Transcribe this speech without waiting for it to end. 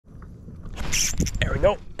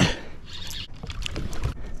go.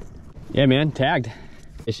 Yeah, man, tagged.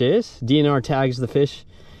 Fish is. DNR tags the fish.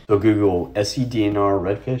 So Google SCDNR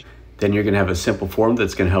redfish. Then you're gonna have a simple form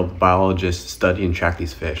that's gonna help biologists study and track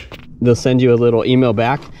these fish. They'll send you a little email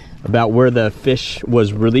back about where the fish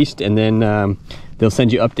was released, and then they'll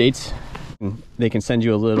send you updates. They can send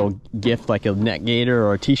you a little gift like a net gator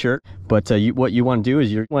or a t-shirt. But what you want to do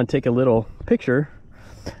is you want to take a little picture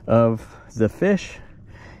of the fish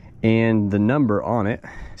and the number on it.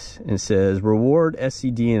 It says reward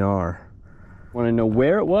SCDNR. Want to know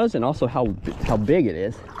where it was and also how big it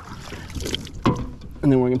is.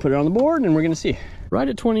 And then we're gonna put it on the board and we're gonna see. Right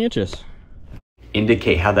at 20 inches.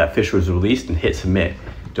 Indicate how that fish was released and hit submit.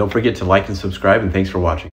 Don't forget to like and subscribe, and thanks for watching.